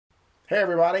Hey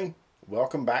everybody,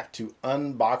 welcome back to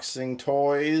Unboxing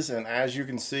Toys, and as you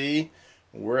can see,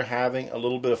 we're having a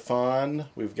little bit of fun.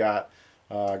 We've got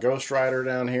Ghost Rider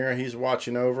down here. He's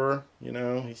watching over,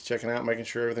 he's checking out, making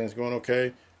sure everything's going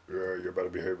okay. Yeah, you better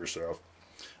behave yourself.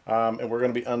 And we're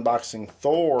going to be unboxing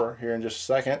Thor here in just a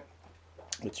second.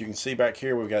 But you can see back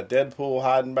here, we've got Deadpool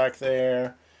hiding back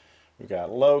there. We've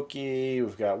got Loki,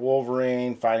 we've got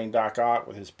Wolverine fighting Doc Ock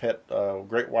with his pet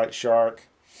great white shark.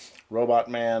 Robot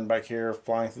Man back here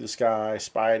flying through the sky,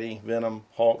 Spidey, Venom,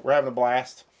 Hulk. We're having a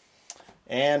blast.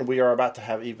 And we are about to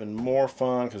have even more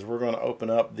fun because we're going to open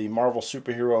up the Marvel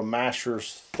Superhero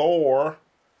Mashers Thor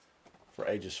for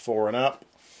ages 4 and up.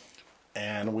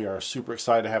 And we are super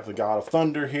excited to have the God of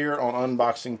Thunder here on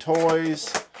Unboxing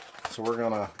Toys. So we're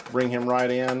going to bring him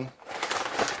right in.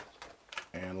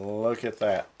 And look at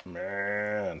that.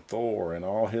 Man, Thor in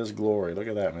all his glory. Look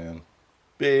at that, man.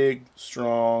 Big,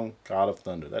 strong God of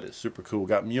Thunder. That is super cool.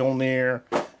 Got Mjolnir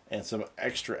and some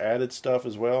extra added stuff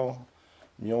as well.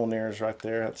 Mjolnir's right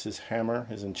there. That's his hammer,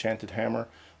 his enchanted hammer.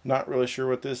 Not really sure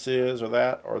what this is or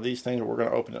that or these things, but we're going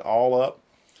to open it all up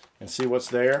and see what's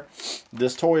there.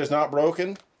 This toy is not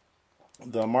broken.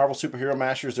 The Marvel Superhero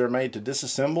Mashers, they're made to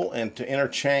disassemble and to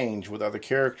interchange with other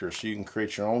characters. So you can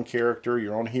create your own character,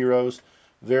 your own heroes.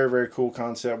 Very, very cool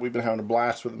concept. We've been having a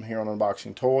blast with them here on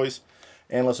Unboxing Toys.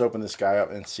 And let's open this guy up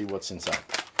and see what's inside.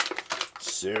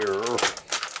 So,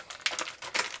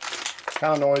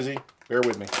 kind of noisy. Bear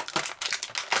with me.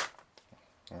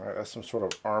 Alright, that's some sort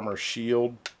of armor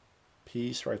shield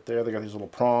piece right there. They got these little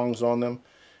prongs on them.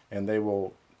 And they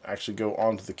will actually go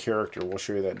onto the character. We'll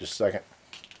show you that in just a second.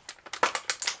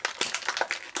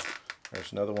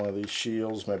 There's another one of these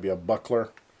shields. Maybe a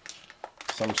buckler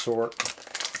of some sort.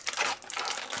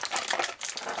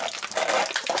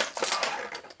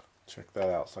 Check that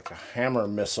out. It's like a hammer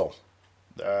missile.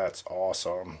 That's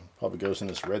awesome. Probably goes in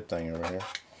this red thing over here.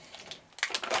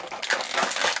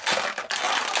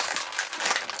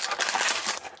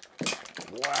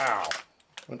 Wow.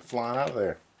 Went flying out of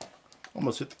there.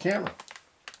 Almost hit the camera.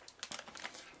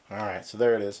 Alright, so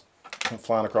there it is. Went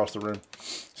flying across the room.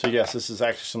 So yes, this is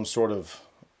actually some sort of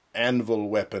anvil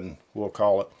weapon, we'll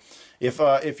call it.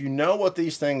 If you know what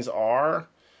these things are,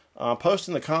 post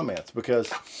in the comments,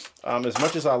 because as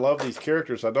much as I love these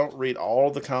characters, I don't read all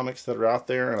of the comics that are out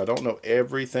there, and I don't know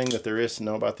everything that there is to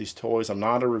know about these toys. I'm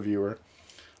not a reviewer.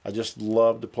 I just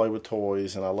love to play with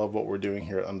toys, and I love what we're doing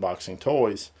here at Unboxing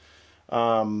Toys.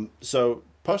 So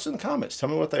post in the comments. Tell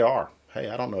me what they are. Hey,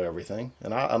 I don't know everything,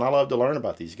 and I love to learn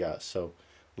about these guys, so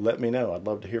let me know. I'd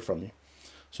love to hear from you.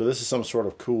 So this is some sort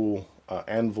of cool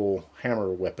anvil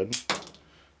hammer weapon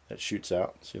that shoots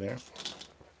out. See there?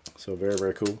 So very,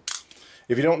 very cool.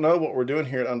 If you don't know what we're doing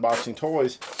here at Unboxing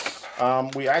Toys,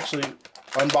 we actually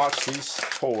unbox these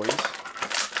toys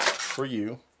for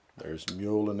you. There's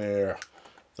Mjolnir,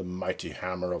 the mighty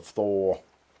hammer of Thor.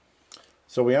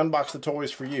 So we unbox the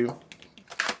toys for you.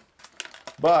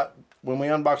 But when we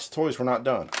unbox the toys, we're not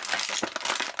done.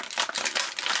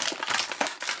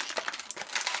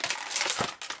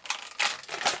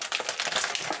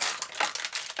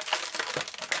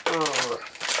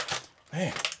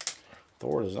 Man.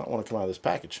 Thor does not want to come out of this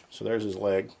package. So there's his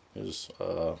leg, his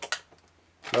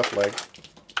left leg.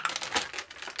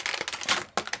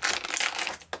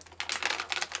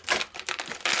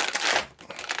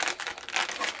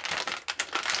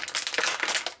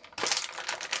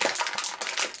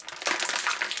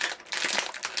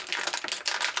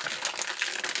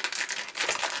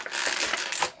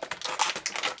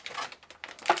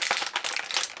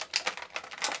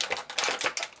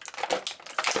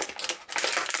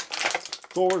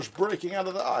 Thor's breaking out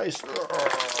of the ice.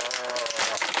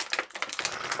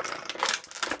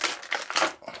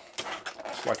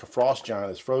 It's like a frost giant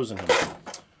has frozen him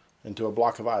into a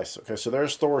block of ice. Okay, so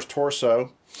there's Thor's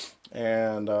torso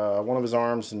and one of his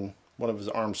arms and one of his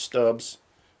arm stubs.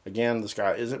 Again, this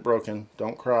guy isn't broken.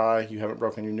 Don't cry. You haven't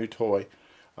broken your new toy.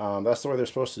 That's the way they're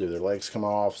supposed to do. Their legs come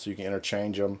off so you can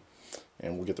interchange them.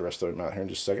 And we'll get the rest of them out here in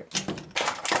just a second.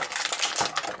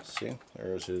 See,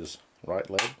 there's his right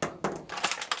leg.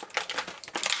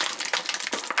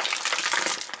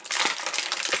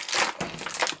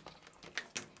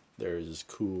 There's his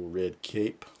cool red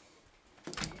cape.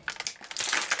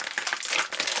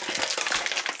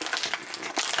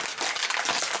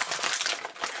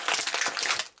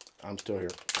 I'm still here.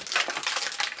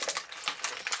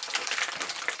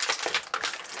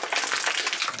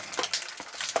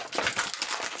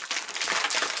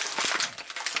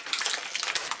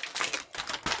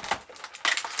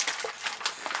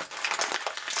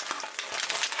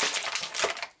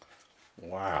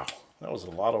 Wow. That was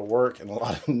a lot of work and a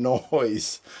lot of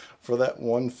noise for that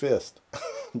one fist.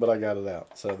 But I got it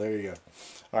out. So there you go.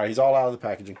 All right, he's all out of the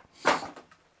packaging.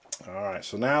 All right,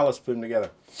 so now let's put them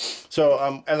together.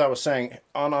 So as I was saying,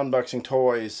 on Unboxing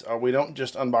Toys, we don't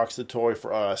just unbox the toy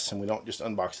for us, and we don't just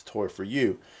unbox the toy for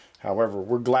you. However,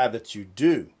 we're glad that you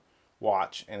do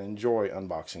watch and enjoy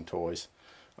unboxing toys.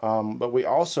 But we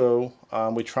also,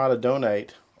 we try to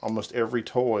donate almost every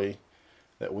toy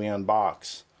that we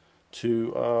unbox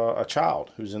to a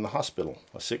child who's in the hospital,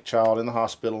 a sick child in the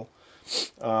hospital,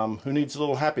 who needs a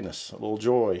little happiness, a little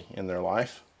joy in their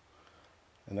life.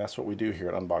 And that's what we do here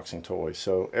at Unboxing Toys.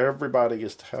 So everybody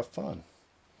gets to have fun.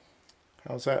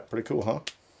 How's that? Pretty cool, huh?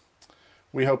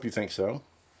 We hope you think so.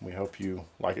 We hope you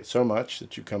like it so much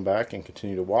that you come back and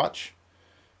continue to watch.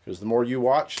 Because the more you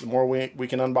watch, the more we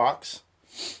can unbox.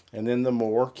 And then the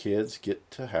more kids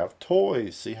get to have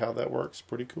toys. See how that works?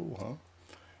 Pretty cool,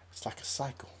 huh? It's like a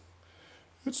cycle.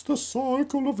 It's the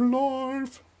cycle of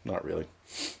life. Not really.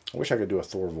 I wish I could do a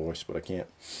Thor voice, but I can't.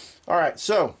 Alright,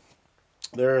 so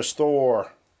there's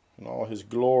Thor in all his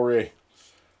glory.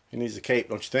 He needs a cape,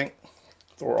 don't you think?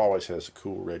 Thor always has a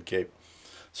cool red cape.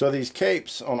 So these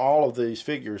capes on all of these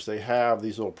figures, they have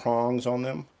these little prongs on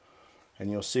them. And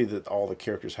you'll see that all the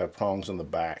characters have prongs on the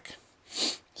back.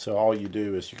 So all you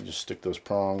do is you can just stick those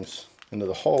prongs into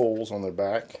the holes on their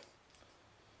back.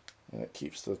 And it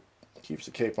keeps the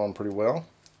cape on pretty well.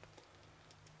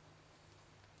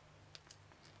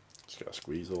 Just gotta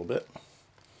squeeze a little bit.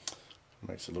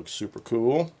 Makes it look super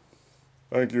cool.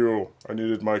 Thank you. I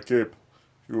needed my cape,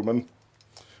 human.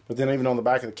 But then even on the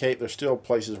back of the cape, there's still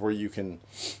places where you can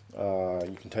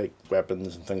take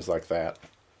weapons and things like that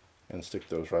and stick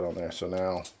those right on there. So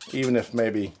now, even if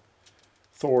maybe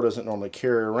Thor doesn't normally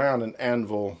carry around an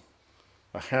anvil,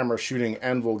 a hammer shooting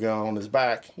anvil gun on his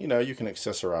back, you know, you can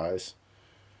accessorize.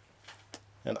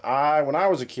 And when I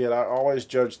was a kid, I always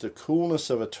judged the coolness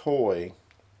of a toy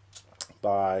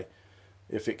by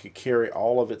if it could carry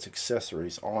all of its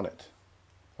accessories on it.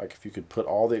 Like if you could put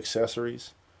all the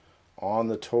accessories on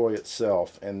the toy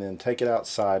itself and then take it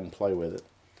outside and play with it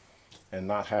and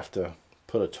not have to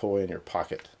put a toy in your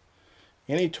pocket.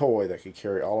 Any toy that could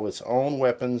carry all of its own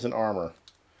weapons and armor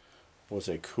was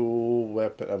a cool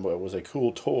weapon. It was a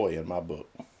cool toy in my book.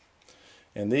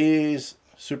 And these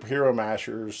Superhero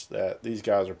Mashers that these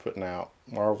guys are putting out,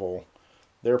 Marvel,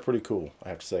 they're pretty cool, I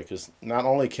have to say, because not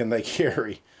only can they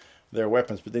carry their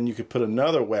weapons, but then you could put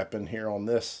another weapon here on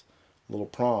this little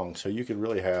prong, so you could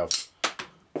really have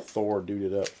Thor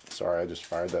duded up. Sorry, I just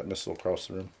fired that missile across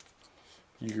the room.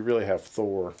 You could really have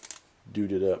Thor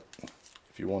duded up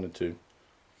if you wanted to.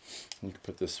 You could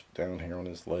put this down here on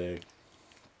his leg.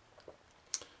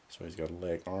 So he's got a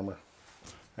leg armor.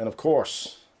 And of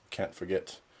course, can't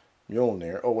forget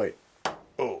Mjolnir. Oh wait.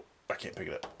 Oh, I can't pick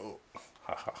it up. Oh,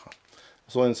 ha ha ha.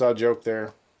 This little inside joke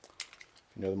there.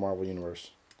 You know the Marvel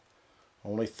Universe.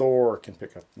 Only Thor can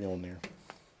pick up Mjolnir.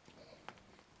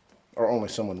 Or only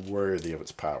someone worthy of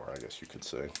its power, I guess you could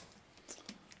say.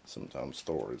 Sometimes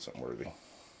Thor isn't worthy.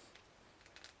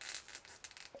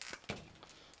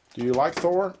 Do you like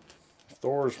Thor? If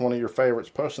Thor is one of your favorites,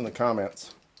 post in the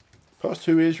comments. Post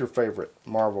who is your favorite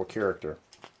Marvel character.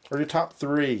 Or your top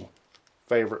 3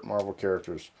 favorite Marvel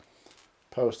characters.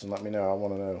 Post and let me know. I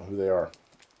want to know who they are.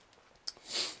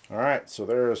 Alright, so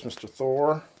there's Mr.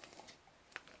 Thor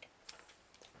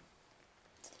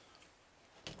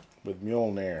with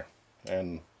Mjolnir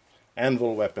and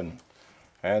anvil weapon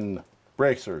and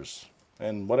bracers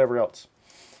and whatever else.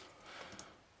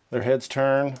 Their heads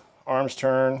turn, arms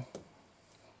turn,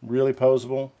 really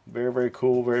poseable, very, very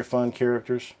cool, very fun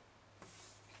characters.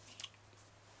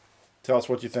 Tell us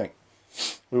what you think.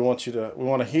 We want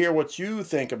to hear what you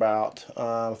think about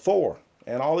Thor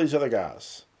and all these other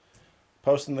guys.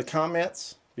 Post in the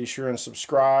comments. Be sure and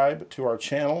subscribe to our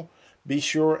channel. Be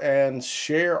sure and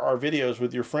share our videos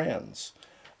with your friends.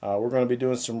 We're going to be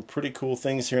doing some pretty cool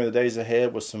things here in the days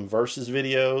ahead with some versus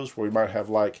videos where we might have,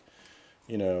 like,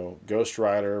 you know, Ghost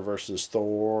Rider versus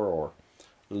Thor, or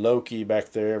Loki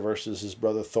back there versus his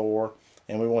brother Thor,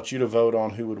 and we want you to vote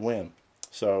on who would win.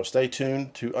 So stay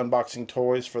tuned to Unboxing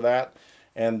Toys for that,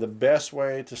 and the best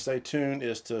way to stay tuned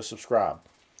is to subscribe.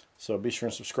 So be sure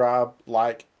and subscribe,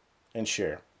 like, and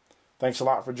share. Thanks a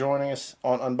lot for joining us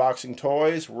on Unboxing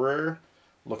Toys. We're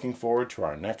looking forward to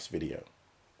our next video.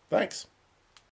 Thanks.